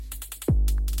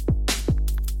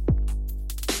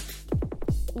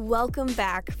Welcome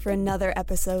back for another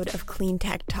episode of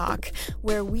CleanTech Talk,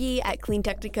 where we at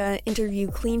CleanTechnica interview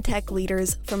clean tech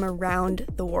leaders from around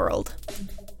the world.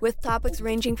 With topics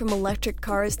ranging from electric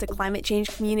cars to climate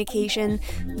change communication,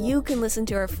 you can listen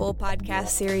to our full podcast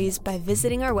series by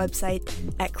visiting our website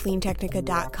at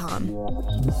cleantechnica.com.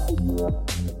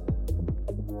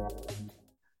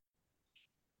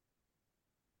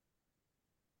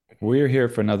 We're here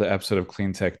for another episode of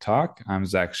CleanTech Talk. I'm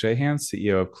Zach Shahan,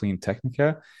 CEO of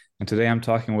CleanTechnica, and today I'm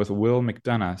talking with Will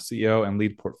McDonough, CEO and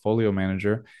lead portfolio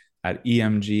manager at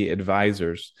EMG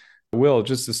Advisors. Will,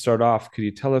 just to start off, could you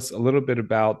tell us a little bit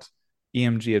about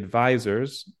EMG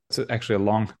Advisors? It's actually a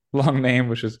long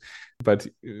name, but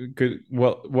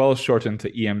well shortened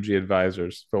to EMG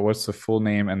Advisors. But what's the full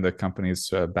name and the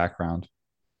company's background?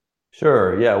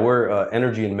 Sure. Yeah, we're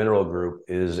Energy and Mineral Group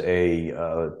is a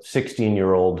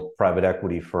 16-year-old private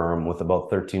equity firm with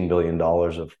about $13 billion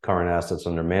of current assets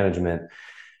under management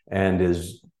and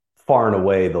is far and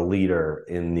away the leader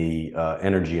in the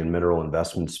energy and mineral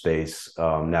investment space,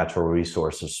 natural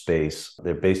resources space.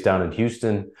 They're based down in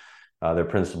Houston. Their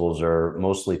principals are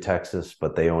mostly Texas,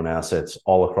 but they own assets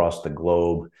all across the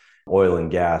globe, oil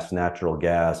and gas, natural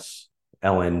gas,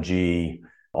 LNG,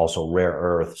 also rare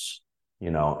earths,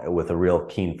 with a real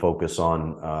keen focus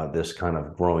on this kind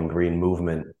of growing green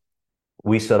movement.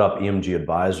 We set up EMG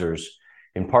Advisors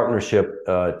in partnership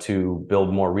to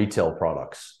build more retail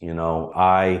products.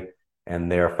 I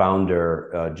and their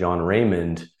founder, John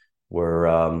Raymond,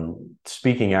 were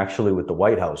speaking actually with the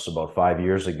White House about 5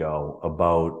 years ago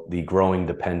about the growing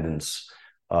dependence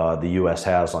the U.S.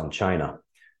 has on China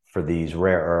for these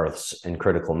rare earths and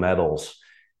critical metals.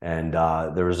 And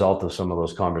the result of some of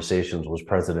those conversations was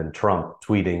President Trump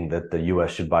tweeting that the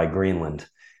U.S. should buy Greenland,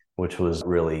 which was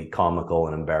really comical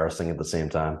and embarrassing at the same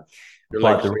time.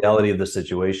 But the reality of the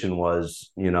situation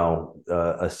was,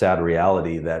 a sad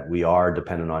reality that we are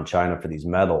dependent on China for these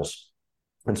metals.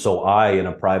 And so I, in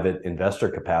a private investor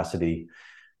capacity,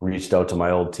 reached out to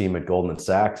my old team at Goldman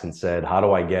Sachs and said, how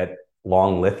do I get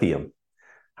long lithium?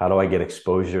 How do I get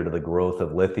exposure to the growth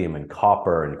of lithium and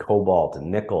copper and cobalt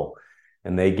and nickel?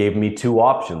 And they gave me two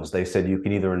options. They said, you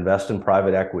can either invest in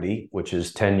private equity, which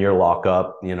is 10-year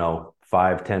lockup,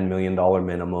 $5-10 million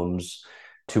minimums,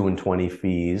 2 and 20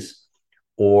 fees,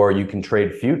 or you can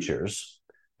trade futures,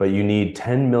 but you need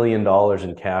 $10 million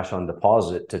in cash on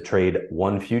deposit to trade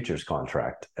one futures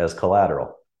contract as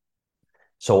collateral.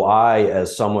 So I,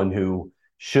 as someone who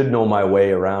should know my way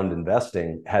around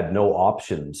investing, had no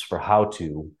options for how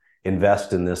to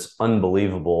invest in this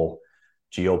unbelievable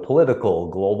geopolitical,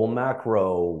 global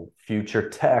macro, future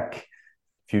tech,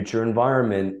 future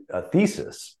environment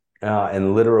thesis.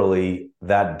 And literally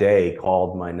that day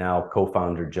called my now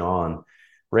co-founder, John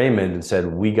Raymond, and said,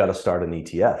 we got to start an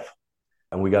ETF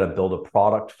and we got to build a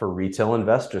product for retail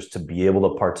investors to be able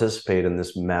to participate in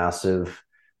this massive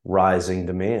rising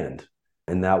demand.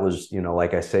 And that was,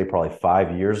 like I say, probably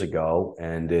 5 years ago.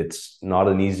 And it's not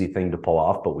an easy thing to pull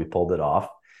off, but we pulled it off.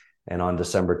 And on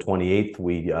December 28th,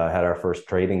 we had our first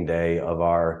trading day of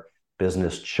our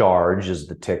business. Charge is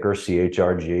the ticker,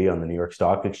 CHRG, on the New York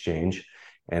Stock Exchange.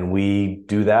 And we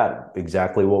do that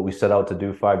exactly what we set out to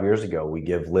do 5 years ago. We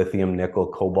give lithium,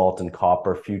 nickel, cobalt, and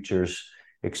copper futures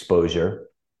exposure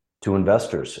to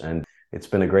investors. And it's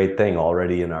been a great thing.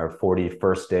 Already in our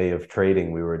 41st day of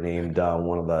trading, we were named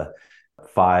one of the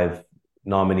 5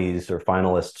 nominees or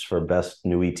finalists for Best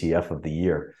New ETF of the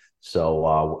Year.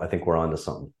 So I think we're on to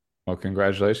something. Well,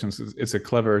 congratulations. It's a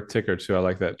clever ticker too. I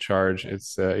like that, Charge.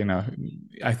 It's,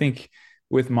 I think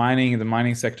with the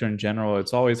mining sector in general,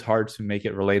 it's always hard to make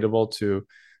it relatable to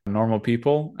normal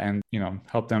people and,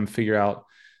 help them figure out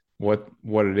what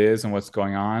it is and what's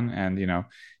going on. And,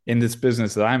 in this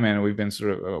business that I'm in, we've been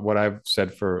sort of, what I've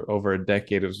said for over a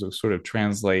decade is to sort of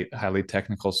translate highly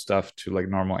technical stuff to like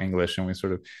normal English. And we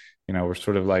sort of, we're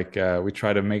sort of like, we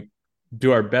try to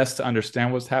do our best to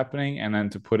understand what's happening and then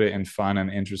to put it in fun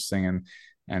and interesting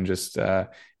and just and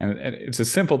it's a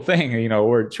simple thing,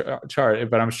 word chart,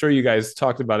 but I'm sure you guys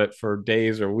talked about it for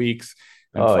days or weeks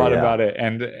and thought about it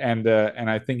and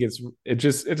I think it's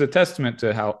a testament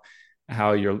to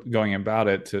how you're going about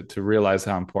it to realize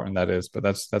how important that is. But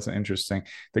that's an interesting.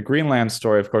 The Greenland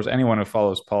story, of course, anyone who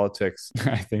follows politics,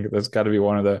 I think that's got to be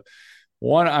one.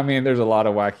 I mean, there's a lot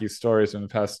of wacky stories in the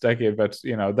past decade, but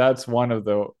that's one of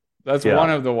the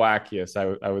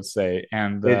wackiest, I would say.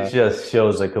 And it just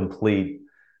shows a complete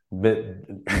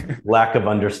lack of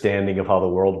understanding of how the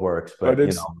world works. But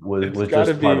was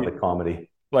just part of the comedy.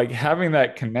 like having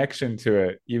that connection to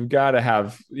it, you've got to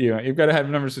have, you've got to have a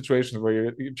number of situations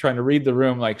where you're trying to read the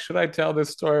room. Like, should I tell this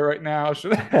story right now?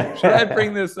 Should I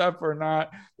bring this up or not?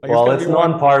 Like, it's Well, got to it's be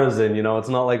one. nonpartisan, it's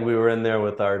not like we were in there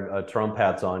with our Trump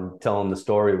hats on telling the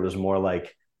story. It was more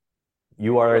like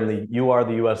you are the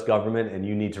US government and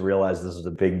you need to realize this is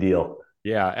a big deal.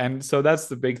 Yeah. And so that's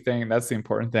the big thing. That's the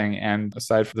important thing. And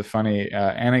aside from the funny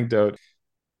anecdote,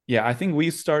 yeah, I think we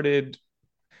started,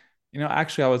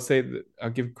 actually, I would say that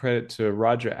I'll give credit to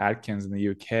Roger Atkins in the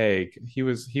UK. He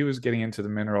was getting into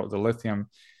the lithium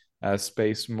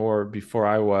space more before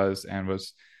I was, and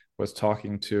was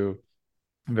talking to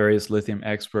various lithium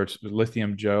experts.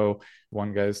 Lithium Joe,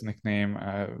 one guy's nickname,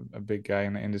 a big guy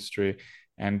in the industry.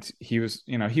 And he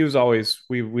was always,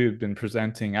 we've been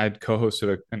presenting. I'd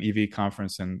co-hosted an EV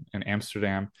conference in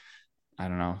Amsterdam, I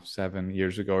don't know, 7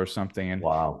 years ago or something. And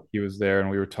Wow. he was there,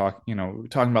 and we were talking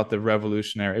about the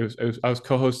revolutionary. I was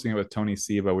co-hosting it with Tony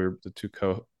Seba. We were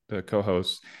the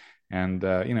co-hosts. And,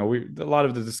 a lot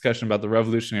of the discussion about the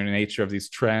revolutionary nature of these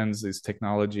trends, these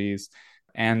technologies.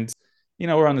 And,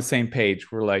 we're on the same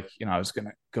page. We're like, I was going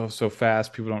to go so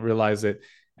fast. People don't realize it.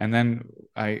 And then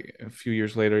a few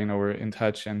years later, we're in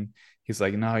touch, and he's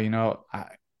like, no,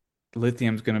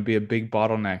 lithium's going to be a big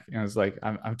bottleneck. And it's like,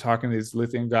 I'm talking to these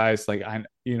lithium guys, like,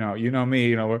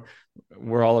 me,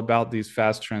 we're all about these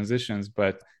fast transitions,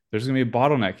 but there's going to be a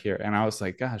bottleneck here. And I was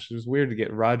like, gosh, it was weird to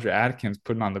get Roger Atkins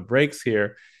putting on the brakes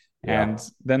here. Yeah. And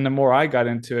then the more I got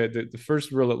into it, the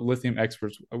first real lithium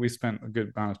experts we spent a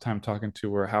good amount of time talking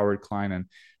to were Howard Klein and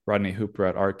Rodney Hooper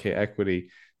at RK Equity.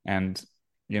 And,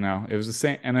 it was the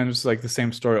same. And then it's like the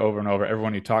same story over and over.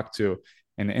 Everyone you talk to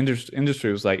in the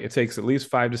industry was like, it takes at least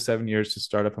 5 to 7 years to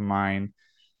start up a mine.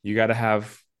 You got to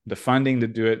have the funding to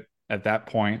do it at that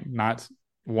point, not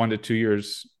 1 to 2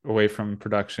 years away from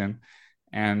production.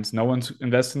 And no one's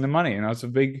investing the money. It's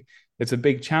a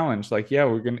big challenge. Like,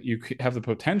 yeah, you have the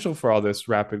potential for all this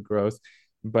rapid growth,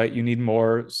 but you need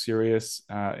more serious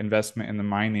investment in the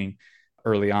mining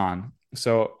early on.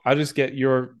 So I'll just get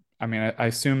I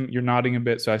assume you're nodding a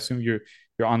bit, so I assume you're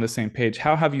on the same page.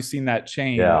 How have you seen that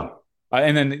change? Yeah.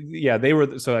 And then, yeah,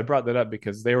 so I brought that up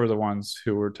because they were the ones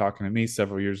who were talking to me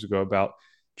several years ago about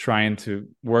trying to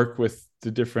work with the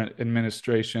different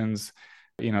administrations,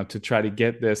 to try to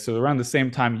get this. So around the same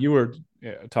time you were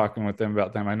talking with them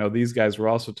about them, I know these guys were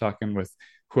also talking with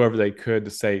whoever they could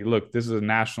to say, look, this is a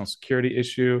national security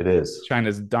issue. It is.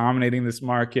 China's dominating this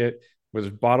market.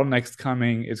 With bottlenecks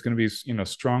coming, it's going to be,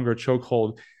 stronger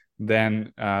chokehold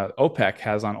than OPEC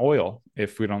has on oil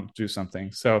if we don't do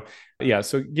something. So, yeah.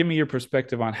 So give me your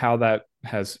perspective on how that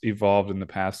has evolved in the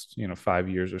past, 5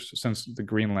 years or so since the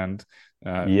Greenland.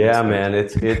 Yeah, man,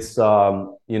 it's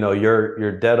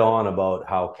you're dead on about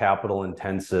how capital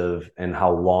intensive and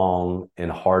how long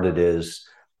and hard it is,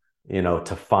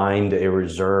 to find a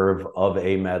reserve of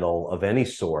a metal of any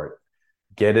sort,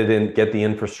 get the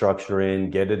infrastructure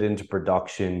in, get it into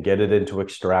production, get it into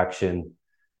extraction,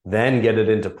 then get it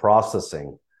into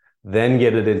processing, then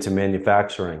get it into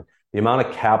manufacturing. The amount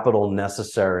of capital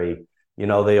necessary,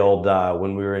 the old,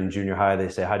 when we were in junior high, they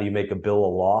say, how do you make a bill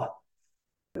of law?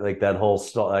 Like that whole,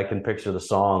 I can picture the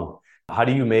song. How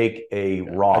do you make a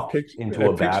rock into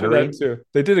a battery? That too.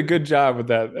 They did a good job with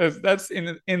that. That's in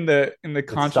the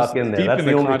consciousness, stuck in there. Deep That's in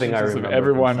the the only thing I consciousness of remember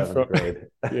everyone from seventh grade.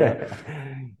 Yeah.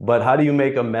 But how do you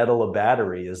make a metal a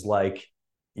battery is like,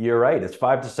 you're right. It's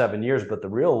 5 to 7 years, but the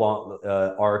real long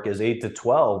arc is 8 to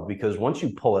 12, because once you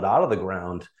pull it out of the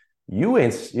ground, you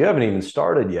haven't even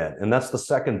started yet. And that's the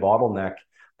second bottleneck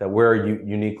that we're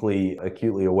uniquely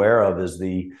acutely aware of is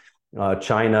the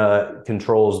China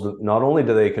controls, not only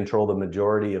do they control the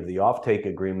majority of the offtake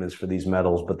agreements for these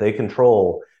metals, but they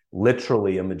control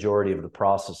literally a majority of the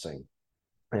processing.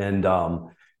 And,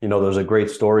 there's a great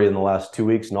story in the last 2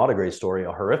 weeks, not a great story,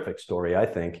 a horrific story, I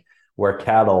think, where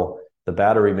CATL, the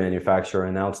battery manufacturer,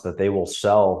 announced that they will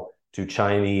sell to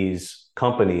Chinese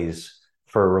companies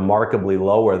for remarkably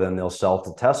lower than they'll sell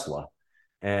to Tesla.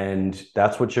 And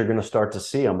that's what you're going to start to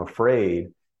see, I'm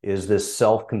afraid, is this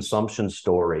self-consumption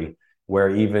story where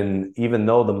even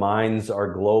though the mines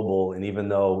are global, and even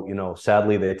though,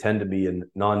 sadly, they tend to be in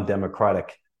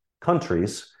non-democratic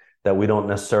countries that we don't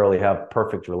necessarily have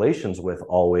perfect relations with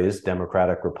always,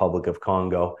 Democratic Republic of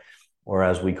Congo, or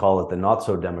as we call it, the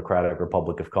not-so-democratic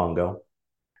Republic of Congo,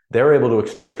 they're able to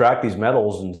extract these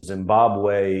metals in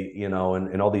Zimbabwe, and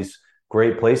all these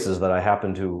great places that I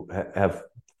happen to have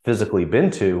physically been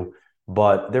to,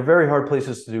 but they're very hard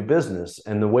places to do business.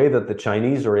 And the way that the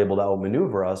Chinese are able to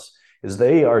outmaneuver us is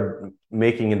they are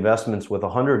making investments with a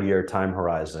 100-year time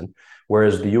horizon,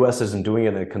 whereas the US isn't doing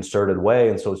it in a concerted way.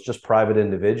 And so it's just private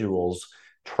individuals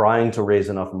trying to raise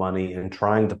enough money and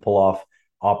trying to pull off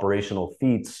operational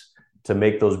feats to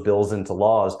make those bills into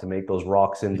laws, to make those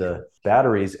rocks into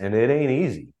batteries, and it ain't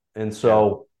easy. And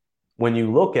so when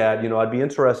you look at, I'd be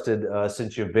interested,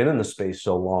 since you've been in the space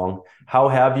so long, how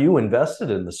have you invested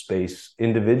in the space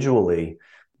individually,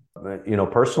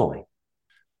 personally?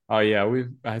 Oh yeah,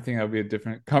 I think that'll be a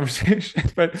different conversation.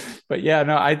 But yeah,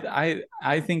 no,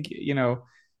 I think,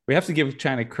 we have to give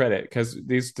China credit, because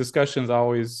these discussions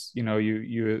always,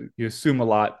 you assume a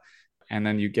lot, and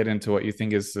then you get into what you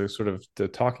think is the sort of the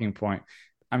talking point.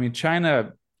 I mean,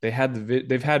 China, they've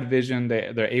had vision,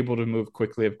 they're able to move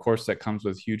quickly. Of course, that comes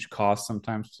with huge costs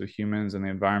sometimes to humans and the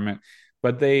environment,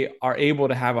 but they are able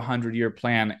to have a 100-year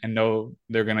plan and know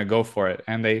they're going to go for it,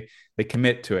 and they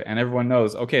commit to it, and everyone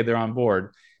knows, okay, they're on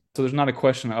board. So there's not a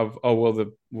question of, oh,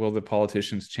 will the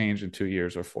politicians change in 2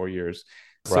 years or 4 years?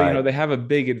 So, Right. they have a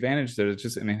big advantage there. It's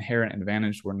just an inherent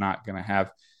advantage we're not going to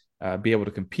have, be able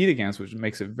to compete against, which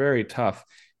makes it very tough.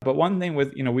 But one thing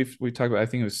with, we talked about, I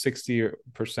think it was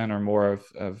 60% or more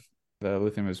of the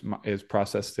lithium is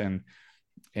processed in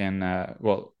China,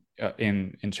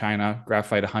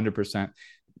 graphite 100%.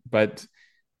 But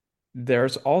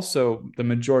there's also the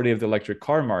majority of the electric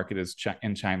car market is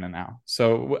in China now.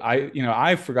 So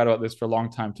I forgot about this for a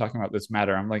long time, talking about this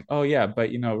matter. I'm like, oh yeah, but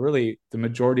really the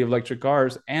majority of electric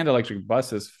cars and electric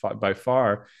buses by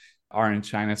far are in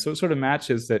China. So it sort of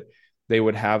matches that they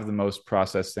would have the most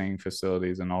processing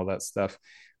facilities and all that stuff.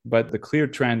 But the clear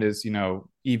trend is,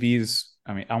 EVs.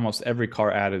 I mean, almost every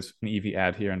car ad is an EV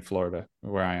ad here in Florida,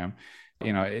 where I am.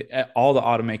 All the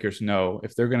automakers know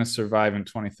if they're going to survive in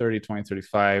 2030,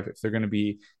 2035, if they're going to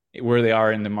be where they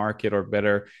are in the market or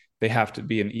better, they have to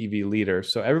be an EV leader.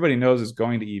 So everybody knows it's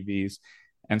going to EVs.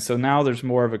 And so now there's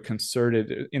more of a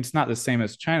concerted, it's not the same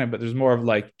as China, but there's more of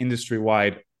like industry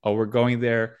wide. Oh, we're going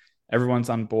there. Everyone's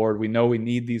on board. We know we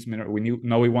need these minerals.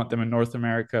 Know we want them in North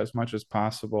America as much as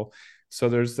possible. So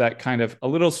there's that kind of a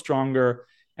little stronger.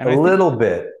 And A little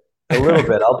bit.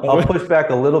 I'll push back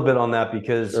a little bit on that,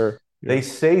 because Sure. Yeah. they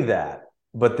say that,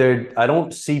 but I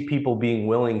don't see people being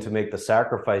willing to make the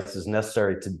sacrifices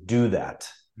necessary to do that.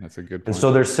 That's a good point. And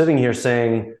so they're sitting here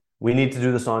saying, we need to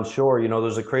do this onshore.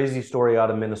 There's a crazy story out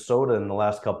of Minnesota in the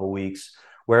last couple of weeks,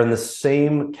 where in the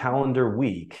same calendar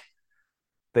week,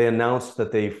 they announced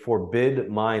that they forbid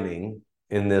mining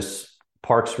in this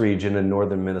Parks region in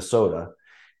northern Minnesota.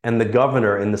 And the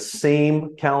governor in the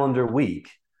same calendar week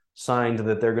signed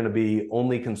that they're going to be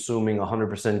only consuming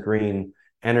 100% green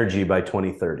energy by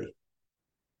 2030.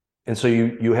 And so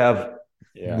you have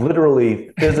literally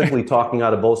physically talking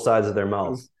out of both sides of their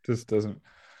mouth. This doesn't.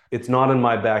 It's not in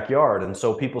my backyard. And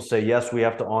so people say, yes, we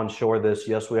have to onshore this.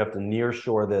 Yes, we have to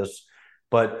nearshore this.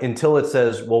 But until it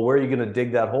says, well, where are you going to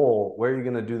dig that hole? Where are you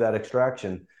going to do that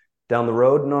extraction? Down the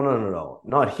road? No.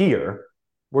 Not here.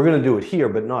 We're going to do it here,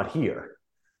 but not here.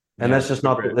 And that's just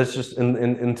not, that's just,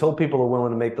 until people are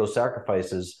willing to make those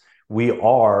sacrifices, we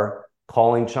are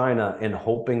calling China and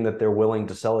hoping that they're willing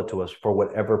to sell it to us for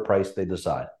whatever price they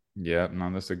decide. Yeah,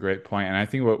 no, that's a great point. And I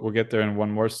think we'll get there in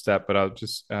one more step, but I'll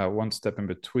just one step in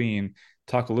between,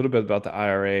 talk a little bit about the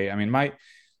IRA. I mean,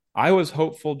 I was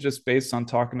hopeful just based on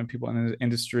talking to people in the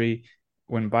industry.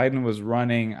 When Biden was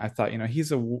running, I thought,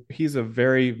 he's a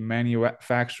very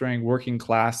manufacturing, working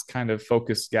class kind of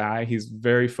focused guy. He's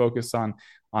very focused on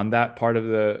that part of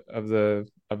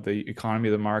the economy,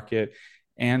 the market.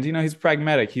 And, he's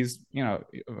pragmatic. He's,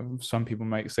 some people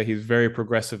might say he's very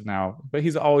progressive now, but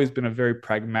he's always been a very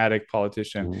pragmatic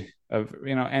politician of,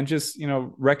 and just,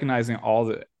 recognizing all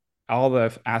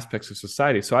the aspects of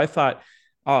society. So I thought,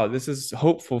 oh, this is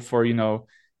hopeful for,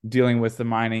 dealing with the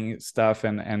mining stuff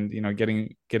and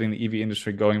getting the EV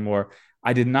industry going more.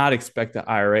 I did not expect the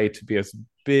IRA to be as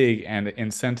big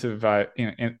and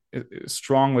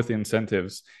strong with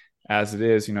incentives as it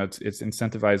is. It's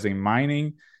incentivizing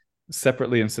mining,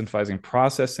 separately incentivizing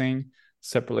processing,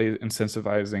 separately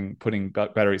incentivizing putting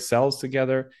battery cells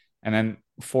together, and then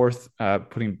fourth,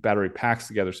 putting battery packs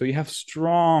together. So you have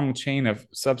strong chain of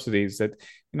subsidies that,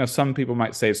 some people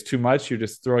might say it's too much. You're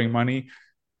just throwing money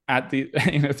at the,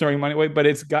 throwing money away, but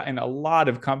it's gotten a lot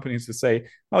of companies to say,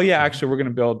 oh yeah, actually we're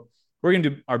going to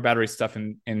do our battery stuff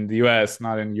in the US,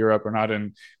 not in Europe or not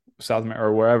in South America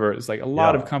or wherever. It's like a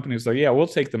lot of companies are, yeah, we'll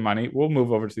take the money, we'll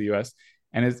move over to the US.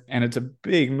 And it's a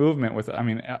big movement with,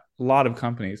 a lot of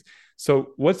companies. So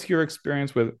what's your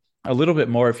experience with a little bit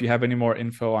more, if you have any more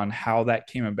info on how that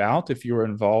came about, if you were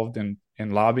involved in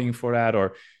lobbying for that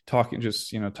or talking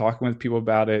with people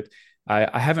about it?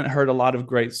 I haven't heard a lot of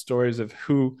great stories of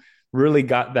who really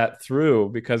got that through,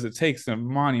 because it takes a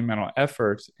monumental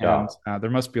effort, and there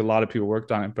must be a lot of people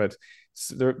worked on it, but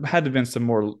there had to have been some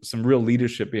real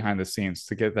leadership behind the scenes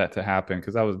to get that to happen,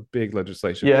 because that was big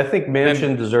legislation. Yeah, I think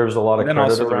Manchin deserves a lot of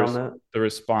credit around that. The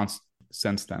response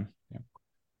since then.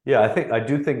 Yeah, I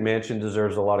do think Manchin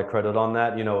deserves a lot of credit on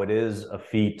that. It is a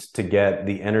feat to get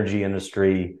the energy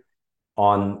industry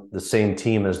on the same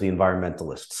team as the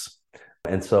environmentalists.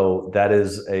 And so that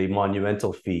is a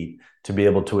monumental feat, to be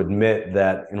able to admit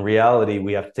that in reality,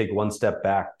 we have to take one step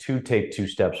back to take two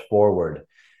steps forward.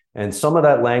 And some of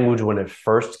that language, when it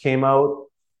first came out,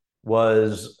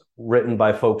 was written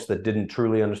by folks that didn't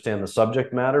truly understand the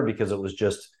subject matter, because it was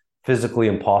just physically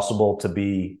impossible to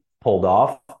be pulled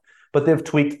off. But they've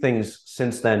tweaked things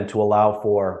since then to allow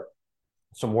for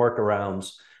some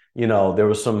workarounds. There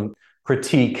was some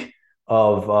critique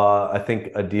of, I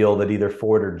think, a deal that either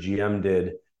Ford or GM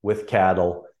did with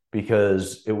cattle,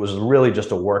 because it was really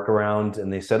just a workaround.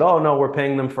 And they said, oh, no, we're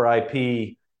paying them for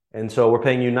IP. And so we're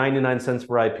paying you 99 cents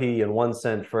for IP and 1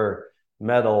 cent for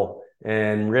metal.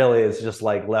 And really, it's just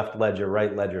like left ledger,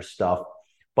 right ledger stuff.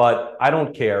 But I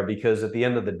don't care, because at the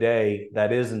end of the day,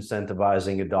 that is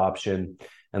incentivizing adoption.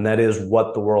 And that is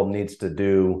what the world needs to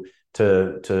do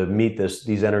to meet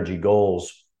these energy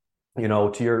goals.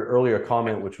 To your earlier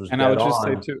comment, which was and I would just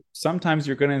say too, sometimes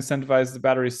you're going to incentivize the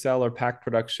battery cell or pack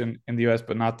production in the US,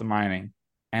 but not the mining.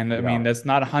 And I mean, that's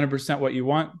not 100% what you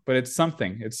want, but it's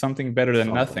something. It's something better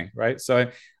than nothing, right?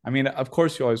 So, I mean, of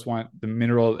course, you always want the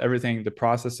mineral, everything, the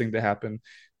processing to happen,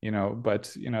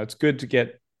 but, it's good to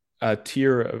get a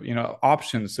tier of,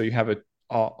 options, so you have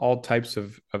all types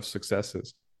of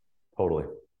successes. Totally.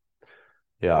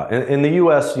 Yeah. In the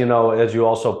US, as you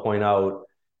also point out,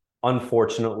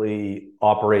 unfortunately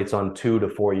operates on 2 to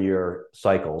 4 year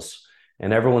cycles,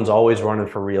 and everyone's always running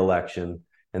for re-election.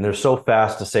 And they're so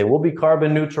fast to say, we'll be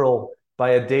carbon neutral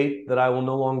by a date that I will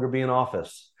no longer be in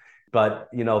office. But,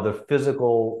 the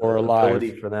physical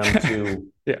ability for them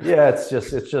to, it's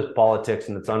just politics,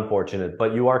 and it's unfortunate.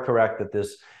 But you are correct that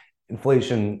this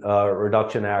Inflation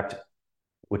Reduction Act,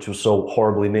 which was so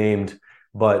horribly named,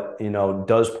 but,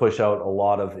 does push out a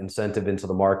lot of incentive into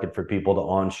the market for people to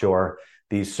onshore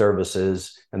these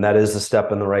services. And that is a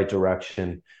step in the right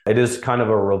direction. It is kind of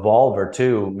a revolver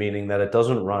too, meaning that it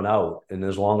doesn't run out. And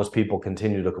as long as people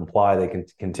continue to comply, they can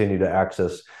continue to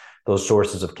access those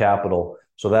sources of capital.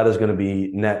 So that is going to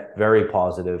be net very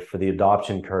positive for the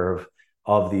adoption curve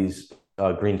of these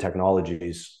green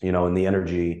technologies, in the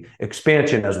energy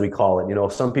expansion, as we call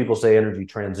it. Some people say energy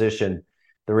transition.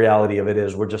 The reality of it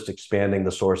is we're just expanding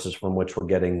the sources from which we're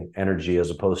getting energy, as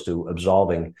opposed to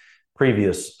absolving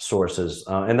previous sources.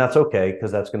 And that's okay,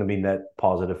 because that's going to be net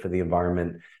positive for the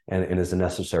environment, and is a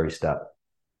necessary step.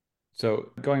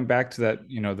 So going back to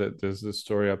that, there's this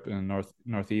story up in the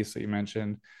Northeast that you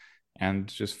mentioned, and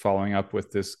just following up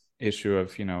with this issue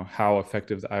of, how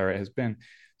effective the IRA has been.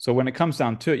 So when it comes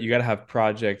down to it, you got to have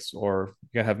projects, or you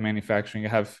got to have manufacturing, you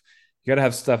got to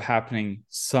have stuff happening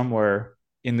somewhere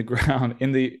in the ground,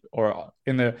 in the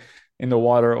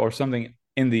water, or something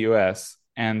in the US.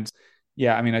 And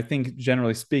yeah, I mean, I think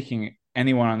generally speaking,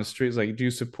 anyone on the street is like, do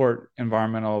you support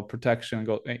environmental protection? And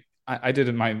go, hey, I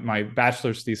did my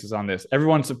bachelor's thesis on this.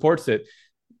 Everyone supports it.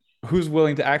 Who's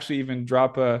willing to actually even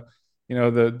drop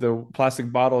the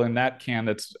plastic bottle in that can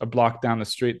that's a block down the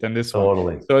street than this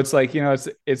one? So it's like,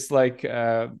 it's like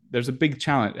there's a big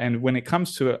challenge. And when it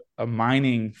comes to a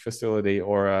mining facility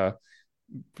or a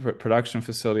production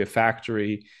facility, a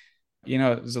factory,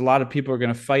 there's a lot of people are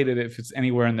going to fight it if it's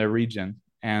anywhere in their region.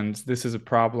 And this is a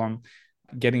problem,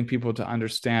 getting people to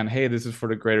understand, hey, this is for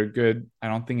the greater good. I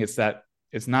don't think it's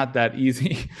not that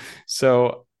easy.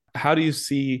 So how do you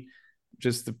see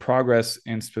just the progress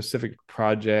in specific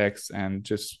projects and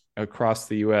just across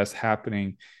the US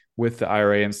happening with the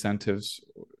IRA incentives,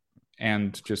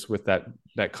 and just with that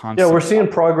concept? Yeah, we're seeing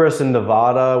progress in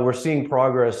Nevada. We're seeing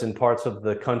progress in parts of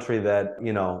the country that,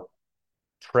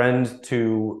 trend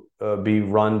to be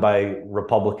run by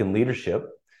Republican leadership.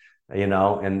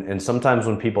 And sometimes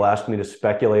when people ask me to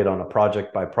speculate on a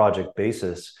project by project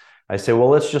basis, I say, well,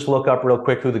 let's just look up real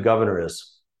quick who the governor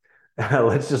is.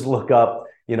 Let's just look up,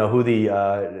 who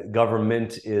the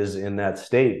government is in that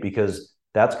state, because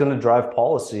that's going to drive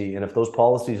policy. And if those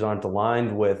policies aren't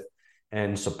aligned with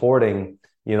and supporting,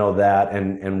 that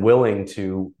and willing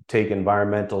to take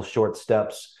environmental short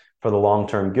steps for the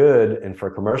long-term good and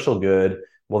for commercial good,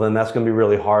 well, then that's going to be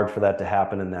really hard for that to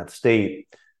happen in that state.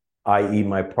 I.e.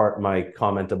 my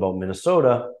comment about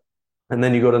Minnesota. And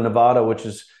then you go to Nevada, which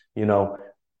is,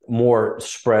 more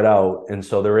spread out. And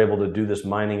so they're able to do this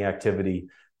mining activity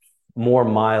more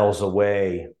miles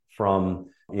away from,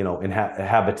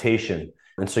 habitation.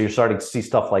 And so you're starting to see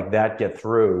stuff like that get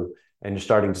through, and you're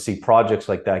starting to see projects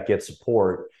like that get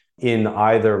support in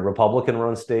either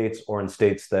Republican-run states or in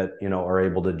states that, are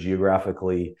able to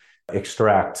geographically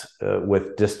extract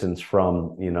with distance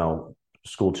from,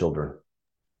 school children.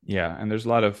 Yeah, and there's a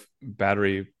lot of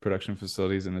battery production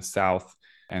facilities in the South,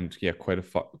 and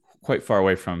quite far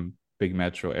away from big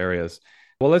metro areas.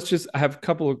 Well, I have a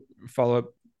couple of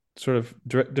follow-up sort of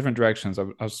different directions.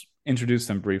 I'll introduce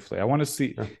them briefly. I want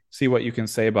to see what you can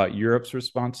say about Europe's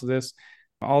response to this.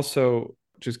 Also,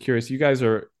 just curious, you guys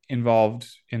are involved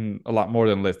in a lot more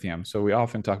than lithium. So we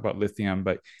often talk about lithium,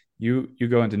 but you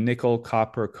go into nickel,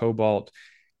 copper, cobalt.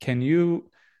 Can you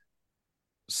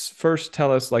first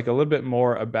tell us like a little bit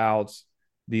more about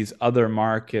these other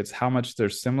markets, how much they're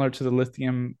similar to the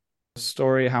lithium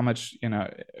story, how much,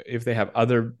 if they have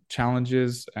other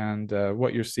challenges, and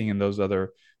what you're seeing in those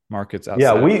other markets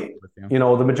outside of lithium?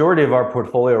 The majority of our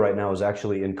portfolio right now is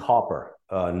actually in copper,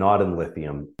 not in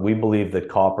lithium. We believe that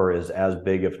copper is as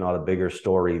big, if not a bigger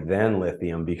story than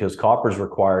lithium, because copper is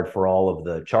required for all of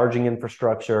the charging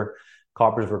infrastructure.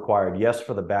 Copper is required, yes,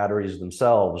 for the batteries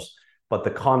themselves, but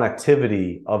the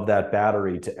connectivity of that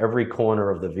battery to every corner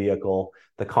of the vehicle,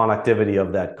 the connectivity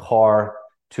of that car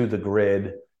to the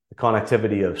grid, the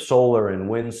connectivity of solar and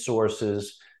wind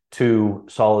sources to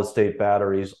solid state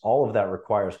batteries, all of that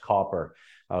requires copper.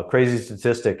 Crazy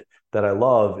statistic that I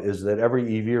love is that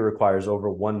every EV requires over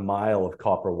 1 mile of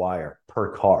copper wire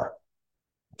per car.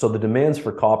 So the demands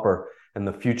for copper and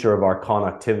the future of our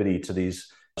connectivity to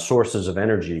these sources of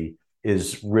energy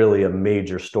is really a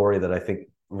major story that I think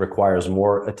requires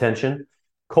more attention.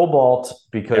 Cobalt,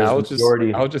 because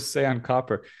I'll just say on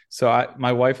copper. So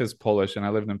my wife is Polish, and I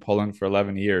lived in Poland for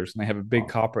 11 years, and they have a big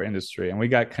copper industry. And we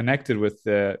got connected with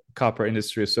the Copper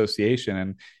Industry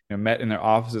Association, and met in their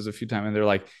offices a few times. And they're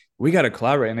like, "We got to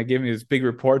collaborate." And they gave me this big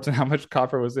reports on how much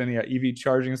copper was in EV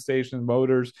charging stations,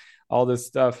 motors, all this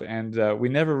stuff. And we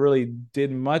never really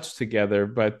did much together,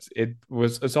 but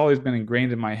it's always been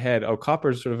ingrained in my head. Oh, copper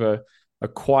is sort of a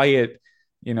quiet,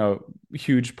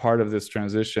 huge part of this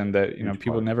transition that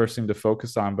people never seem to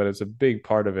focus on, but it's a big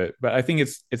part of it. But I think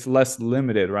it's less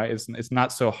limited, right? It's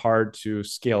not so hard to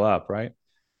scale up, right?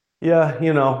 Yeah,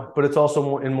 but it's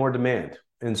also in more demand.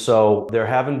 And so there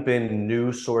haven't been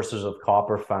new sources of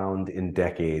copper found in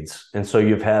decades. And so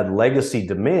you've had legacy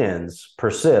demands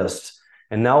persist.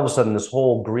 And now all of a sudden, this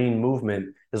whole green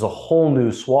movement is a whole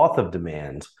new swath of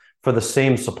demand for the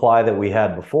same supply that we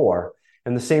had before.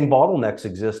 And the same bottlenecks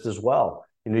exist as well.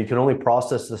 You can only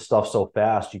process this stuff so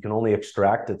fast. You can only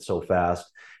extract it so fast.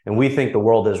 And we think the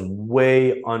world has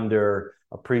way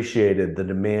underappreciated the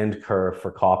demand curve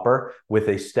for copper with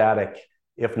a static,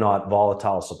 if not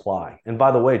volatile supply. And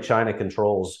by the way, China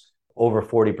controls over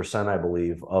 40%, I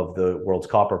believe, of the world's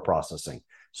copper processing.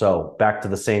 So back to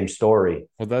the same story.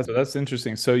 Well, that's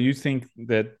interesting. So you think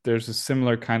that there's a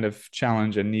similar kind of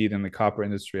challenge and need in the copper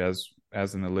industry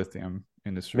as in the lithium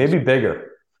industry? Maybe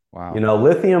bigger. Wow.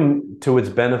 Lithium, to its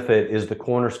benefit, is the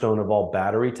cornerstone of all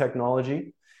battery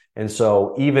technology. And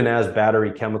so even as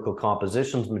battery chemical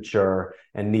compositions mature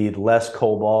and need less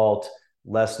cobalt,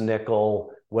 less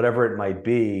nickel, whatever it might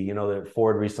be,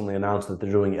 Ford recently announced that they're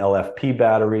doing LFP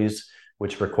batteries,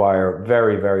 which require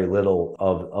very, very little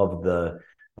of the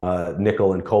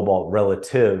nickel and cobalt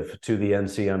relative to the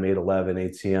NCM 811,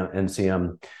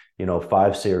 NCM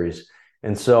 5 series.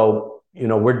 And so,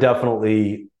 we're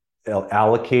definitely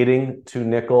allocating to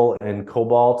nickel and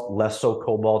cobalt, less so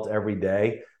cobalt every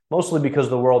day, mostly because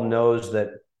the world knows that,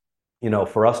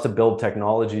 for us to build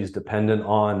technologies dependent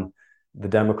on the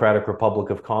Democratic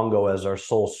Republic of Congo as our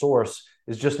sole source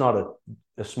is just not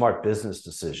a smart business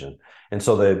decision. And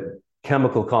so the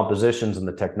chemical compositions and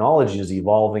the technology is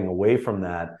evolving away from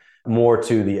that more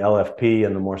to the LFP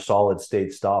and the more solid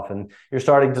state stuff. And you're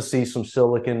starting to see some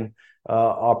silicon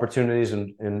opportunities.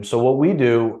 And so what we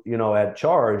do, at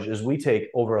Charge is we take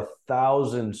over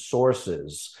 1,000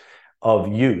 sources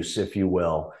of use, if you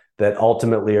will, that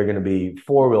ultimately are going to be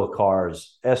 4-wheel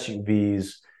cars,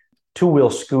 SUVs, 2-wheel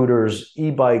scooters,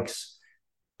 e-bikes,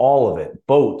 all of it,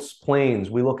 boats, planes.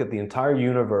 We look at the entire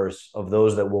universe of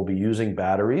those that will be using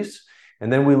batteries.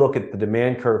 And then we look at the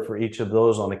demand curve for each of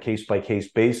those on a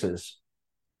case-by-case basis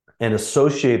and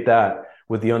associate that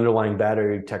with the underlying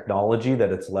battery technology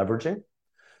that it's leveraging.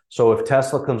 So if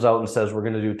Tesla comes out and says we're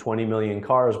going to do 20 million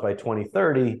cars by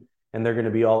 2030, and they're going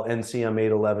to be all NCM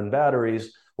 811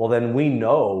 batteries, well, then we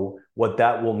know what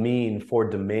that will mean for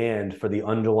demand for the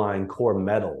underlying core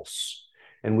metals.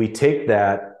 And we take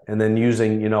that and then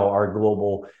using, our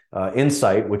global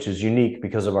insight, which is unique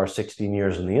because of our 16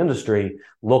 years in the industry,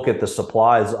 look at the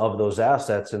supplies of those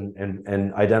assets and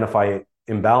identify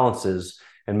imbalances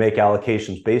and make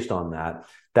allocations based on that.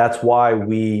 That's why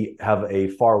we have a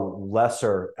far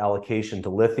lesser allocation to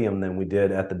lithium than we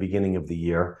did at the beginning of the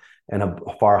year, and a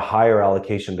far higher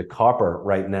allocation to copper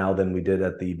right now than we did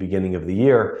at the beginning of the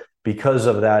year, because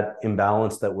of that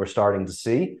imbalance that we're starting to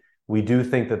see. We do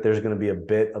think that there's going to be a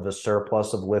bit of a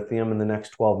surplus of lithium in the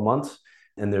next 12 months,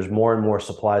 and there's more and more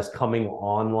supplies coming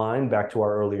online. Back to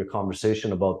our earlier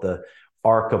conversation about the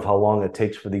arc of how long it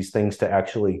takes for these things to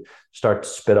actually start to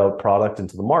spit out product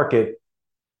into the market.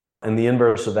 And the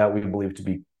inverse of that we believe to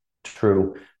be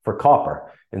true for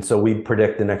copper. And so we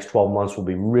predict the next 12 months will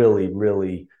be really,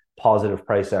 really positive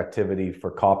price activity for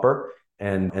copper,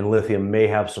 and lithium may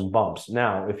have some bumps.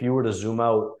 Now, if you were to zoom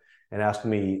out and ask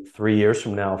me 3 years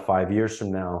from now, 5 years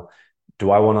from now, do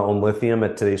I want to own lithium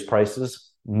at today's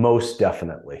prices? Most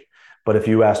definitely. But if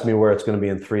you ask me where it's going to be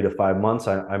in 3 to 5 months,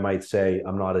 I might say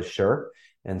I'm not as sure.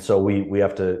 And so we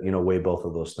have to, weigh both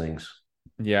of those things.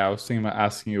 Yeah, I was thinking about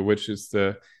asking you which is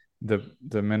the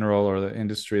mineral or the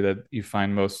industry that you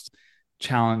find most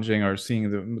challenging or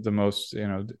seeing the most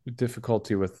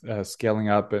difficulty with scaling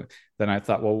up. But then I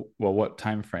thought, well, what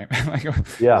time frame?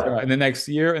 Yeah. So in the next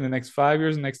year, in the next 5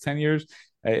 years, in the next 10 years,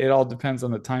 it all depends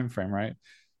on the time frame, right?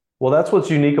 Well, that's what's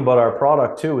unique about our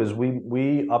product too, is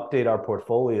we update our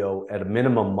portfolio at a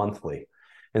minimum monthly.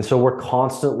 And so we're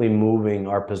constantly moving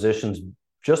our positions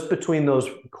just between those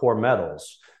core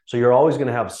metals. So you're always going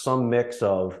to have some mix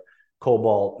of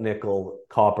cobalt, nickel,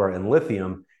 copper, and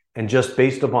lithium. And just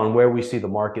based upon where we see the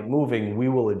market moving, we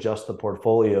will adjust the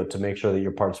portfolio to make sure that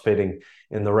you're participating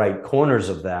in the right corners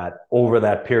of that over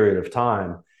that period of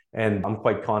time. And I'm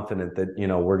quite confident that,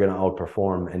 we're going to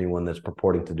outperform anyone that's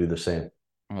purporting to do the same.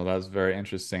 Well, that's very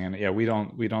interesting. And yeah, we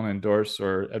don't endorse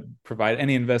or provide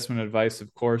any investment advice,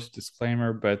 of course,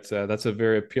 disclaimer, but that's a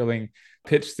very appealing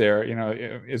pitch there.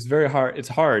 It's very hard.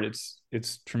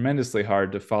 It's tremendously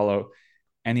hard to follow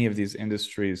any of these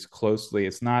industries closely.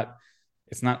 It's not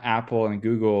Apple and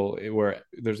Google where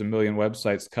there's a million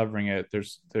websites covering it.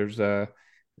 There's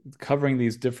covering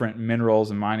these different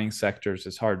minerals and mining sectors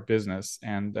is hard business,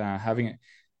 and having it,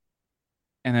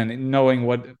 and then knowing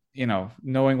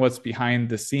what's behind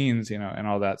the scenes, and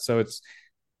all that. So it's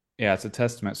a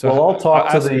testament. So well, I'll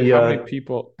talk to the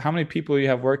how many people you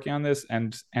have working on this,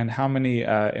 and how many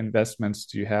investments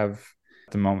do you have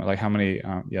at the moment? Like how many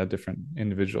different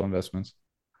individual investments?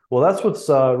 Well, that's what's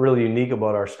really unique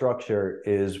about our structure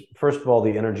is, first of all,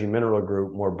 the Energy Mineral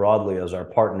Group more broadly as our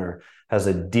partner has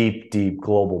a deep, deep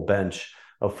global bench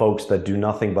of folks that do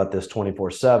nothing but this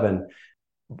 24/7.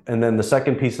 And then the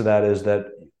second piece of that is that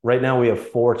right now we have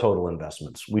 4 total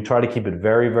investments. We try to keep it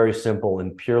very, very simple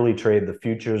and purely trade the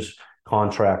futures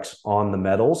contracts on the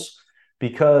metals,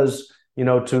 because,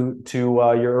 to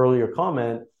your earlier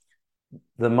comment,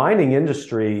 the mining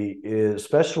industry,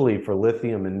 especially for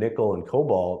lithium and nickel and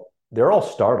cobalt, they're all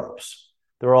startups.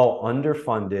 They're all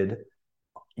underfunded,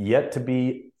 yet to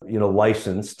be,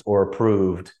 licensed or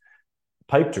approved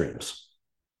pipe dreams.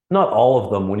 Not all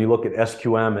of them. When you look at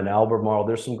SQM and Albemarle,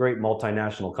 there's some great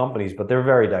multinational companies, but they're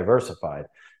very diversified.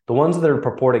 The ones that are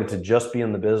purporting to just be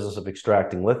in the business of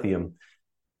extracting lithium,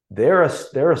 they're a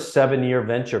 7-year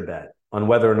venture bet on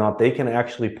whether or not they can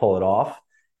actually pull it off.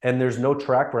 And there's no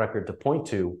track record to point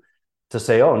to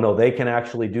say, oh, no, they can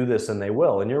actually do this, and they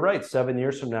will. And you're right, 7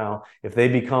 years from now, if they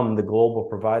become the global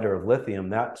provider of lithium,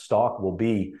 that stock will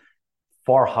be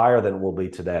far higher than it will be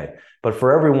today. But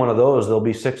for every one of those, there'll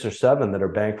be 6 or 7 that are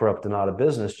bankrupt and out of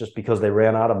business just because they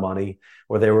ran out of money,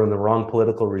 or they were in the wrong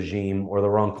political regime or the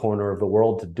wrong corner of the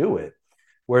world to do it.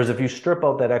 Whereas if you strip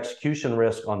out that execution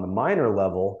risk on the miner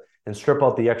level and strip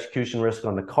out the execution risk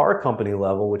on the car company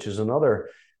level, which is another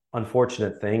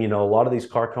unfortunate thing, a lot of these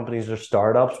car companies are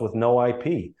startups with no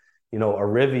IP. A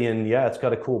Rivian, it's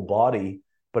got a cool body,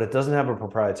 but it doesn't have a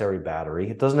proprietary battery.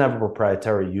 It doesn't have a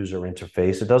proprietary user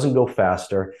interface. It doesn't go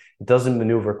faster. It doesn't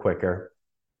maneuver quicker.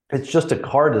 It's just a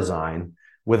car design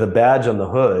with a badge on the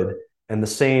hood and the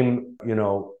same,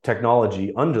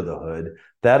 technology under the hood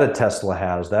that a Tesla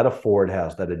has, that a Ford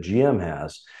has, that a GM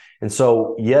has. And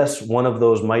so, yes, one of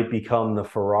those might become the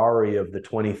Ferrari of the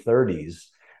 2030s,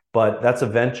 but that's a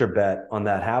venture bet on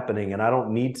that happening. And I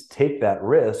don't need to take that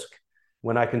risk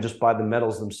when I can just buy the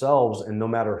metals themselves. And no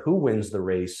matter who wins the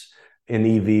race in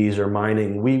EVs or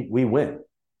mining, we win.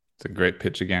 It's a great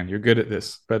pitch again. You're good at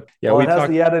this. But yeah, well, it has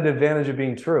the added advantage of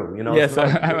being true. Yes,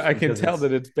 I can tell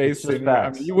that it's based in,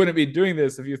 you wouldn't be doing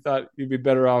this if you thought you'd be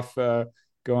better off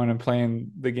going and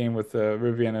playing the game with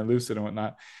Rivian and Lucid and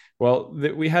whatnot. Well,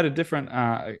 we had a different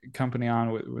company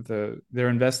on with they're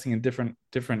investing in different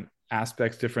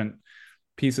aspects, different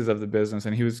pieces of the business,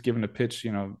 and he was given a pitch.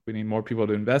 We need more people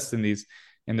to invest in these,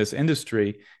 in this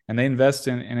industry, and they invest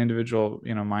in individual,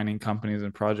 mining companies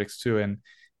and projects too,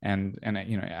 and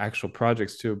actual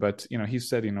projects too. But he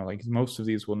said, like most of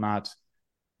these will not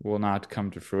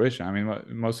come to fruition. I mean,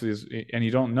 most of these, and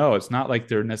you don't know. It's not like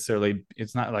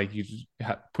it's not like you just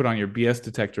put on your BS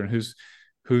detector and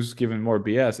who's given more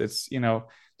BS. It's,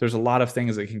 there's a lot of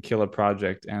things that can kill a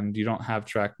project, and you don't have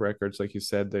track records, like you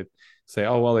said, that say,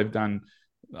 oh, well, they've done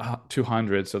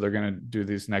 200, so they're going to do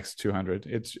these next 200.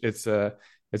 It's a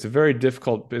very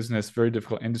difficult business, very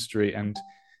difficult industry. And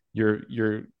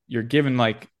you're given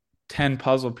like 10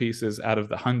 puzzle pieces out of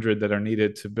the 100 that are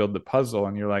needed to build the puzzle.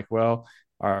 And you're like, well,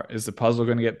 is the puzzle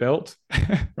going to get built?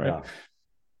 Right.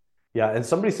 Yeah. And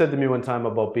somebody said to me one time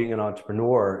about being an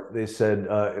entrepreneur, they said,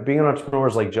 being an entrepreneur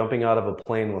is like jumping out of a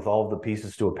plane with all of the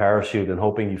pieces to a parachute and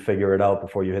hoping you figure it out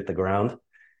before you hit the ground.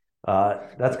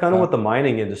 That's kind of what the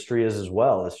mining industry is as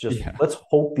well. It's just, let's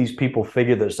hope these people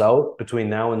figure this out between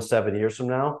now and 7 years from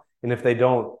now. And if they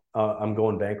don't, I'm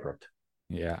going bankrupt.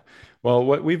 Yeah. Well,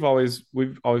 what we've always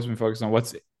been focused on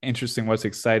what's interesting, what's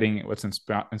exciting, what's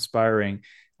inspiring.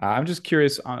 I'm just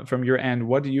curious from your end,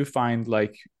 what do you find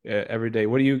like every day?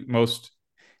 What are you most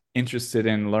interested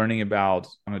in learning about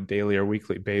on a daily or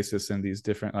weekly basis in these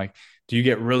different, like, do you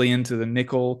get really into the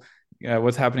nickel,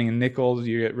 what's happening in nickel? Do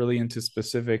you get really into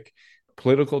specific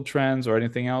political trends or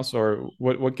anything else? Or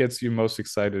what gets you most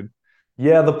excited?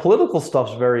 Yeah, the political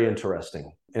stuff's very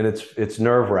interesting and it's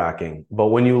nerve-wracking. But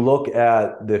when you look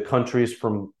at the countries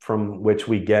from which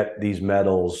we get these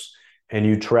metals and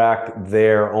you track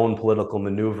their own political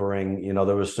maneuvering,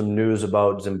 there was some news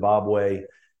about Zimbabwe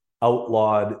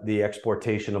outlawed the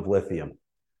exportation of lithium.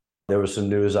 There was some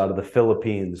news out of the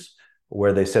Philippines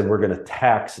where they said we're going to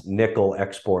tax nickel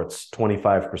exports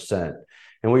 25%.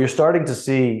 And what you're starting to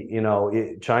see,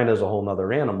 China's a whole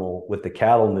nother animal with the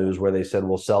cattle news where they said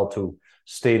we'll sell to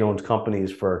state-owned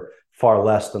companies for far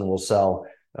less than we'll sell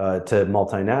to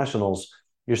multinationals.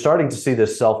 You're starting to see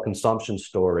this self-consumption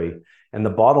story. And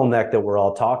the bottleneck that we're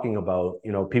all talking about,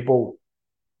 people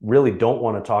really don't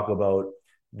want to talk about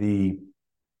the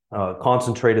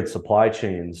concentrated supply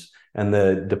chains and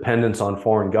the dependence on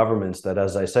foreign governments that,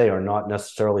 as I say, are not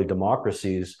necessarily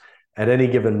democracies. At any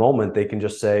given moment, they can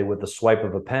just say with the swipe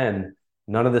of a pen,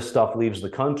 none of this stuff leaves the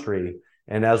country.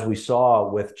 And as we saw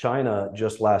with China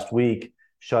just last week,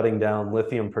 shutting down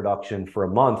lithium production for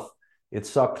a month, it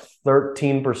sucked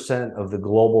 13% of the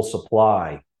global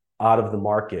supply out of the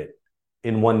market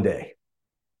in one day,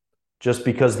 just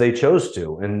because they chose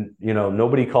to. And,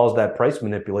 nobody calls that price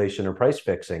manipulation or price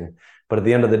fixing. But at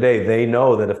the end of the day, they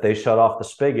know that if they shut off the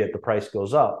spigot, the price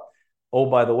goes up. Oh,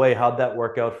 by the way, how'd that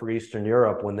work out for Eastern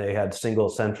Europe when they had single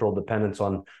central dependence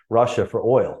on Russia for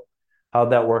oil?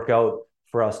 How'd that work out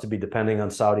for us to be depending on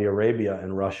Saudi Arabia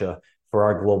and Russia for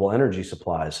our global energy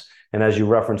supplies? And as you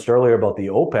referenced earlier about the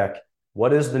OPEC,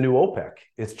 what is the new OPEC?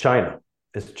 It's China.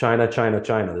 It's China, China,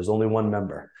 China. There's only one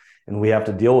member, and we have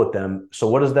to deal with them. So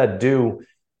what does that do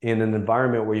in an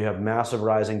environment where you have massive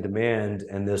rising demand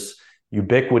and this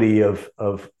ubiquity of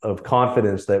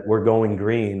confidence that we're going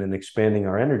green and expanding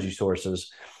our energy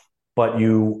sources, but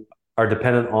you are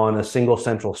dependent on a single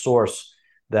central source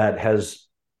that has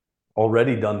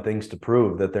already done things to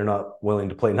prove that they're not willing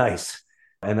to play nice?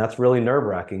 And that's really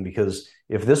nerve-wracking, because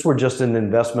if this were just an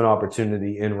investment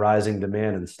opportunity in rising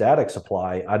demand and static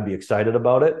supply, I'd be excited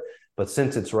about it. But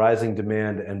since it's rising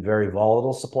demand and very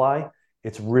volatile supply,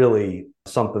 it's really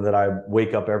something that I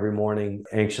wake up every morning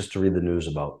anxious to read the news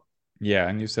about. Yeah,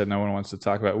 and you said no one wants to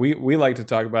talk about it. We like to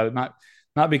talk about it,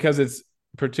 not because it's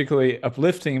particularly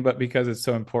uplifting, but because it's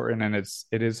so important and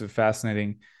it is a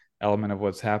fascinating element of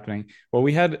what's happening. Well,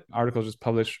 we had articles just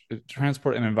published,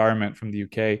 Transport and Environment from the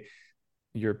UK,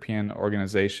 European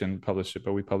organization published it,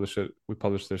 but we published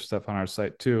their stuff on our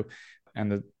site too.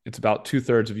 And it's about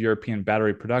 2/3 of European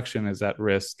battery production is at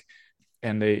risk.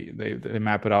 And they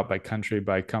map it out by country,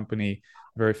 by company,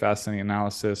 very fascinating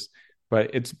analysis.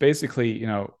 But it's basically,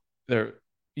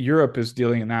 Europe is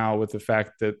dealing now with the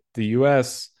fact that the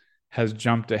US has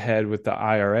jumped ahead with the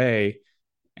IRA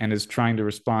and is trying to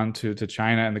respond to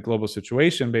China and the global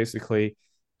situation, basically.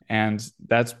 And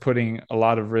that's putting a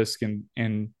lot of risk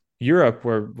in Europe,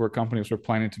 where companies were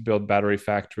planning to build battery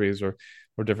factories or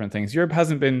different things. Europe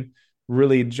hasn't been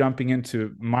really jumping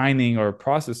into mining or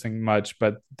processing much,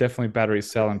 but definitely battery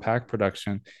cell and pack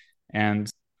production. And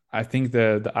I think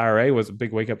the IRA was a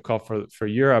big wake-up call for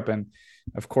Europe. And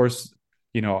of course,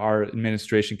 our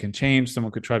administration can change.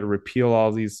 Someone could try to repeal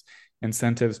all these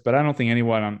incentives, but I don't think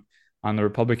anyone on the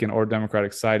Republican or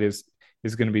Democratic side is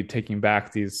going to be taking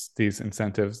back these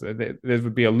incentives. There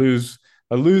would be a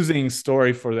losing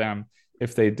story for them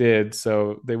if they did,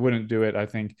 so they wouldn't do it, I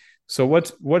think. So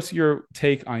what's your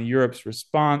take on Europe's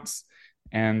response,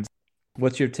 and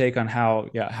what's your take on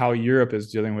how Europe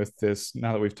is dealing with this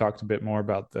now that we've talked a bit more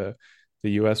about the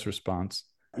US response?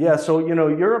 Yeah, so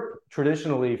Europe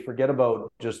traditionally, forget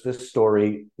about just this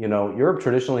story, Europe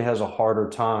traditionally has a harder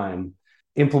time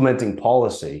implementing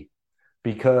policy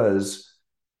because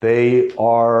they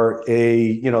are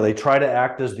they try to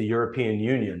act as the European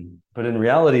Union. But in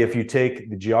reality, if you take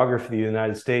the geography of the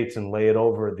United States and lay it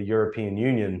over the European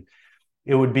Union,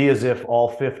 it would be as if all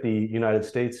 50 United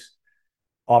States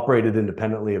operated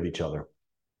independently of each other.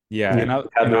 Yeah, You and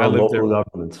had their I own local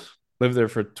governments. lived there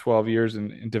for 12 years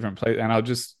in different places,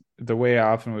 and the way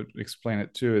I often would explain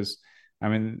it too is, I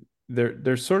mean,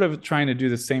 they're sort of trying to do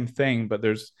the same thing, but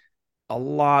there's a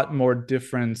lot more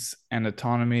difference and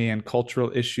autonomy and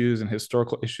cultural issues and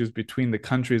historical issues between the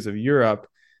countries of Europe.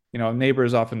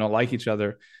 Neighbors often don't like each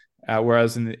other,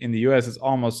 whereas in the US it's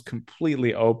almost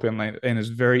completely open, and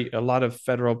is a lot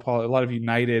of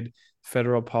united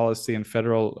federal policy and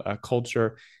federal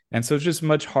culture. And so it's just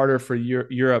much harder for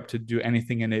Europe to do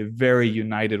anything in a very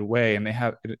united way. And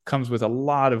it comes with a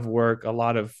lot of work, a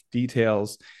lot of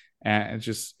details, and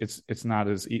it's not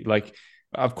as like,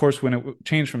 of course, when it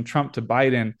changed from Trump to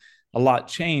Biden, a lot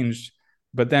changed.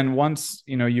 But then once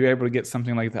you're able to get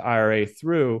something like the IRA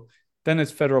through, then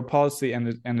it's federal policy, and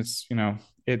it's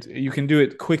you can do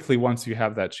it quickly once you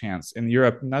have that chance. In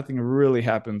Europe, nothing really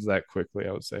happens that quickly,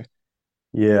 I would say.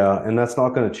 Yeah, and that's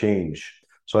not going to change.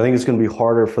 So I think it's going to be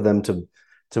harder for them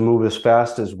to move as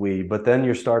fast as we. But then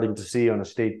you're starting to see on a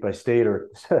state by state,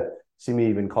 or see me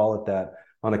even call it that,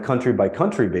 on a country by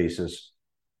country basis,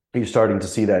 you're starting to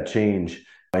see that change,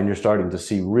 and you're starting to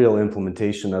see real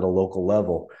implementation at a local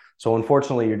level. So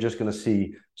unfortunately, you're just going to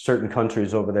see certain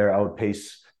countries over there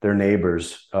outpace their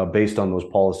neighbors based on those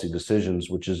policy decisions,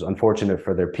 which is unfortunate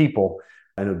for their people.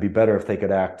 And it would be better if they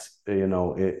could act, in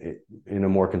a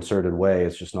more concerted way.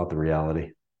 It's just not the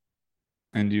reality.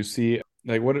 And do you see,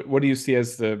 like, what do you see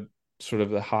as the sort of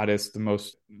the hottest,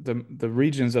 the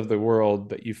regions of the world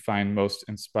that you find most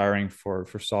inspiring for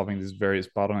solving these various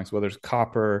bottlenecks, whether it's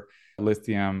copper,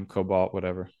 lithium, cobalt,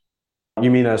 whatever? You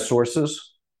mean as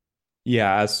sources?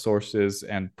 Yeah, as sources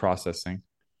and processing.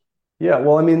 Yeah,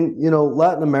 well, I mean,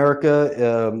 Latin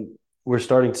America, we're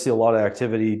starting to see a lot of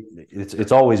activity.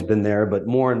 It's always been there, but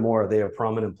more and more they are a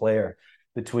prominent player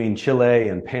between Chile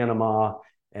and Panama,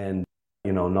 and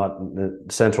not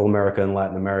Central America and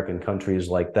Latin American countries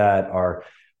like that are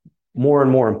more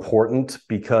and more important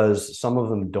because some of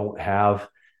them don't have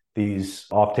these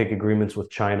offtake agreements with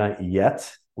China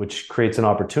yet, which creates an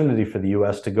opportunity for the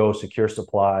US to go secure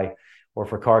supply, or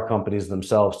for car companies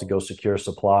themselves to go secure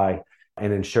supply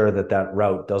and ensure that that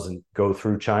route doesn't go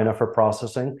through China for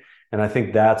processing. And I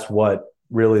think that's what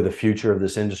really the future of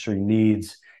this industry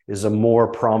needs, is a more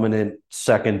prominent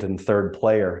second and third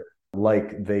player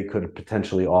like they could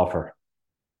potentially offer.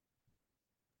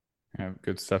 Yeah,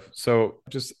 good stuff. So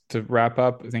just to wrap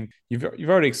up, I think you've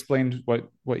already explained what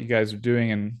you guys are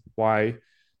doing and why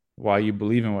you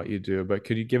believe in what you do. But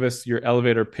could you give us your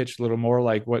elevator pitch a little more?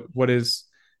 Like what is,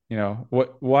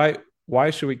 why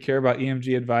should we care about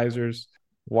EMG Advisors?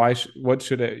 What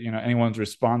should anyone's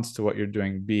response to what you're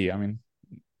doing be? I mean,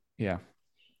 yeah.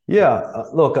 Yeah,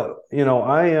 look,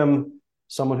 I am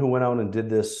someone who went out and did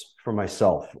this for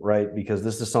myself, right? Because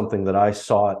this is something that I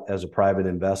sought as a private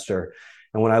investor.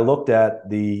 And when I looked at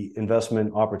the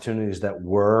investment opportunities that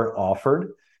were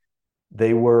offered,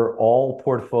 they were all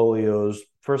portfolios,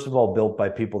 first of all, built by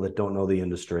people that don't know the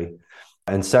industry.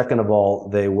 And second of all,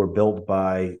 they were built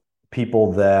by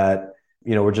people that,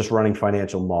 were just running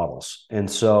financial models. And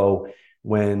so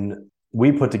when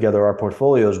we put together our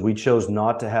portfolios, we chose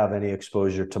not to have any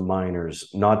exposure to miners,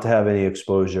 not to have any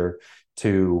exposure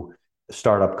to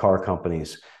startup car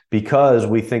companies, because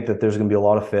we think that there's going to be a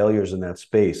lot of failures in that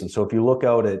space. And so if you look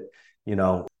out at,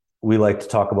 we like to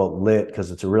talk about lit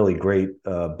because it's a really great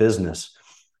business.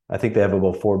 I think they have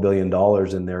about $4 billion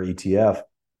in their ETF,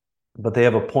 but they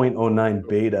have a 0.09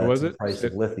 beta to the price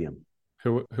of lithium.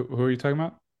 Who are you talking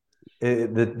about?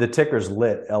 The ticker's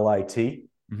lit, LIT.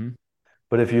 Mm-hmm.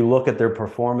 But if you look at their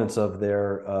performance of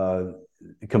their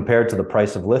compared to the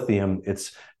price of lithium,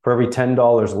 it's for every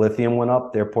 $10 lithium went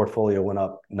up, their portfolio went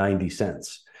up 90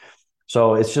 cents.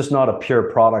 So it's just not a pure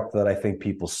product that I think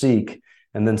people seek.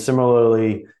 And then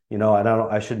similarly,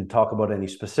 I shouldn't talk about any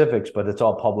specifics, but it's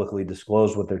all publicly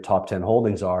disclosed what their top 10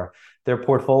 holdings are. They're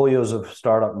portfolios of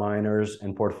startup miners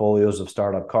and portfolios of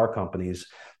startup car companies.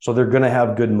 So they're going to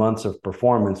have good months of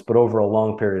performance, but over a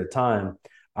long period of time,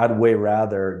 I'd way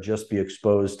rather just be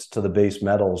exposed to the base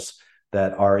metals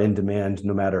that are in demand,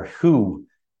 no matter who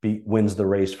wins the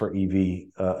race for EV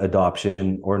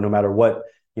adoption, or no matter what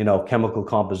chemical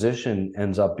composition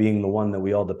ends up being the one that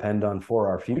we all depend on for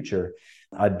our future,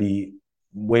 I'd be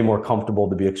way more comfortable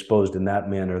to be exposed in that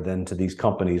manner than to these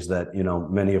companies that,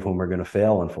 many of whom are going to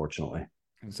fail, unfortunately.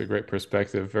 It's a great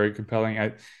perspective, very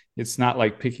compelling. It's not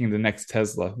like picking the next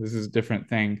Tesla. This is a different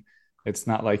thing. It's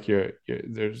not like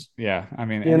there's, yeah. I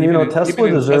mean, and Tesla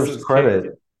deserves Tesla's credit.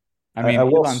 case, I mean,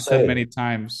 Elon said many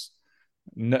times,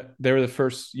 no, they were the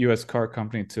first U.S. car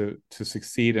company to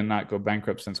succeed and not go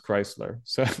bankrupt since Chrysler.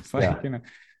 So it's like,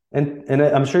 And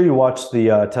I'm sure you watched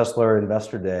the Tesla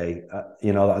Investor Day.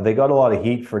 They got a lot of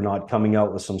heat for not coming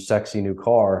out with some sexy new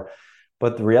car.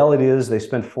 But the reality is they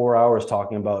spent 4 hours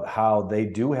talking about how they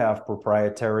do have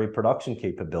proprietary production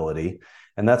capability.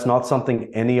 And that's not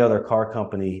something any other car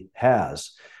company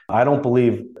has. I don't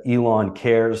believe Elon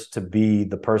cares to be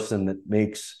the person that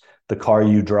makes the car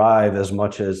you drive as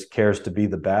much as cares to be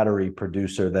the battery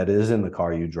producer that is in the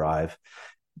car you drive.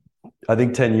 I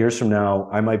think 10 years from now,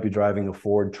 I might be driving a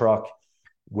Ford truck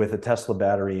with a Tesla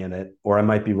battery in it, or I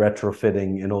might be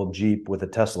retrofitting an old Jeep with a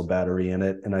Tesla battery in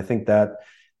it. And I think that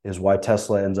is why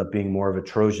Tesla ends up being more of a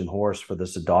Trojan horse for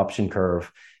this adoption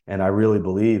curve. And I really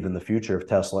believe in the future of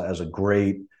Tesla as a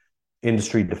great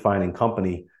industry defining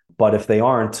company. But if they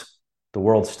aren't, the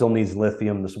world still needs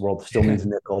lithium. This world still needs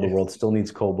nickel. The world still needs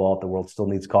cobalt. The world still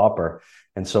needs copper.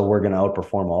 And so we're going to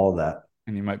outperform all of that.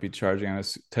 And you might be charging on a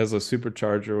Tesla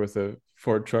supercharger with a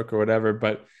Ford truck or whatever,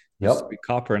 but there's be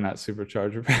copper in that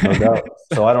supercharger. No doubt.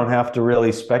 So I don't have to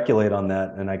really speculate on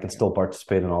that, and I can still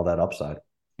participate in all that upside.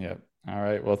 Yeah. All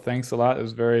right. Well, thanks a lot. It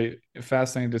was a very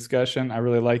fascinating discussion. I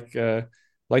really like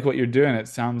what you're doing. It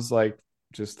sounds like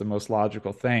just the most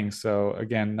logical thing. So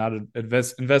again, not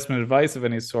investment advice of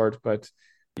any sort, but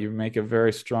you make a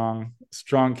very strong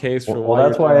case for well,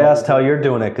 that's why I asked how you're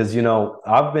doing it, because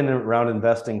I've been around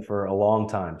investing for a long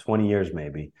time, 20 years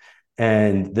maybe,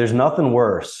 and there's nothing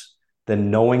worse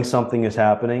than knowing something is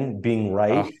happening, being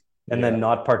right, and then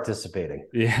not participating.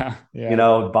 Yeah.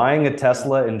 Buying a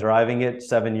Tesla and driving it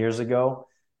 7 years ago,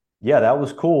 that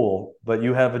was cool, but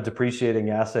you have a depreciating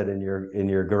asset in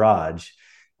your garage.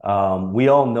 We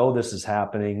all know this is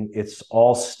happening. It's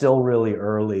all still really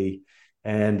early.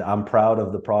 And I'm proud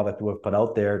of the product we've put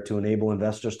out there to enable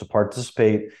investors to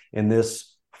participate in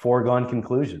this foregone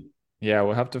conclusion. Yeah,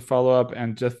 we'll have to follow up,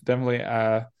 and just definitely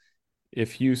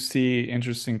if you see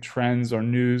interesting trends or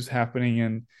news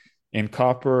happening in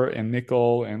copper and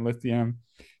nickel and lithium,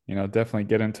 definitely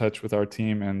get in touch with our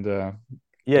team. And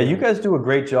you guys do a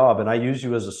great job, and I use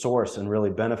you as a source and really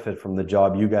benefit from the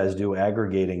job you guys do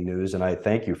aggregating news, and I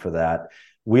thank you for that.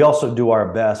 We also do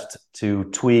our best to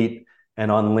tweet and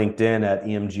on LinkedIn at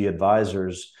EMG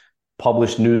Advisors,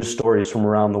 publish news stories from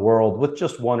around the world with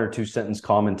just 1 or 2 sentence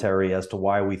commentary as to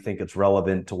why we think it's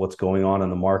relevant to what's going on in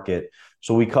the market.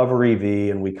 So we cover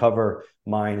EV and we cover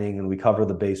mining and we cover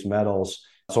the base metals.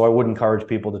 So I would encourage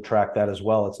people to track that as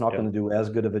well. It's not going to do as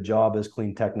good of a job as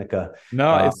CleanTechnica.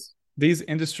 No, these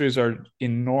industries are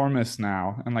enormous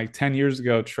now. And like 10 years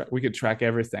ago, we could track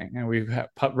everything and we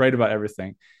write about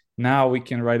everything. Now we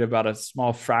can write about a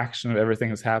small fraction of everything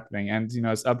that's happening. And,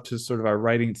 it's up to sort of our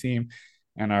writing team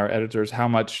and our editors how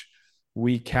much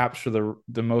we capture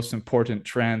the most important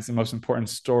trends, the most important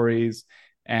stories.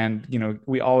 And,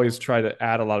 we always try to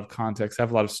add a lot of context,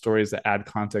 have a lot of stories that add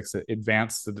context, that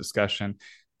advance the discussion.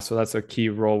 So that's a key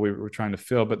role we're trying to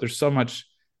fill. But there's so much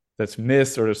that's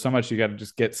missed, or there's so much you got to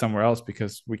just get somewhere else,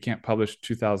 because we can't publish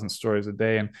 2,000 stories a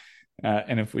day.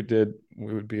 And if we did,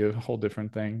 we would be a whole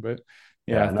different thing. But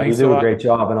you do a great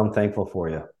job, and I'm thankful for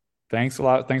you. Thanks a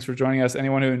lot. Thanks for joining us.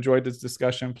 Anyone who enjoyed this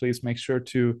discussion, please make sure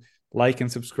to like and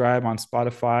subscribe on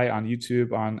Spotify, on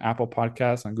YouTube, on Apple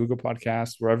Podcasts, on Google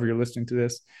Podcasts, wherever you're listening to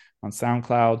this, on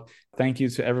SoundCloud. Thank you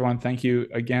to everyone. Thank you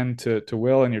again to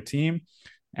Will and your team,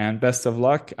 and best of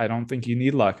luck. I don't think you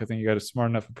need luck. I think you got a smart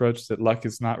enough approach that luck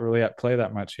is not really at play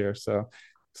that much here. So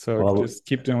just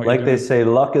keep doing what you're doing. Like they say,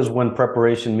 luck is when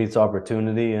preparation meets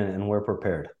opportunity, and we're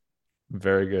prepared.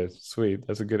 Very good. Sweet.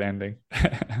 That's a good ending.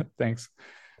 Thanks.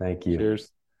 Thank you. Cheers.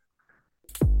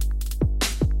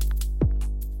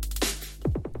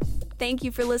 Thank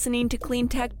you for listening to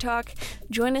Cleantech Talk.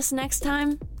 Join us next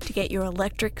time to get your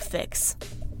electric fix.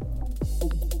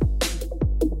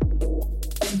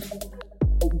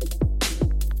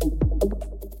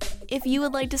 If you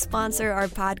would like to sponsor our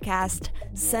podcast,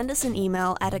 send us an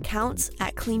email at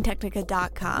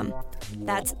accounts@cleantechnica.com.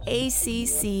 That's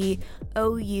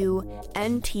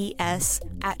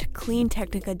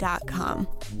ACCOUNTS@cleantechnica.com.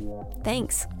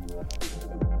 Thanks.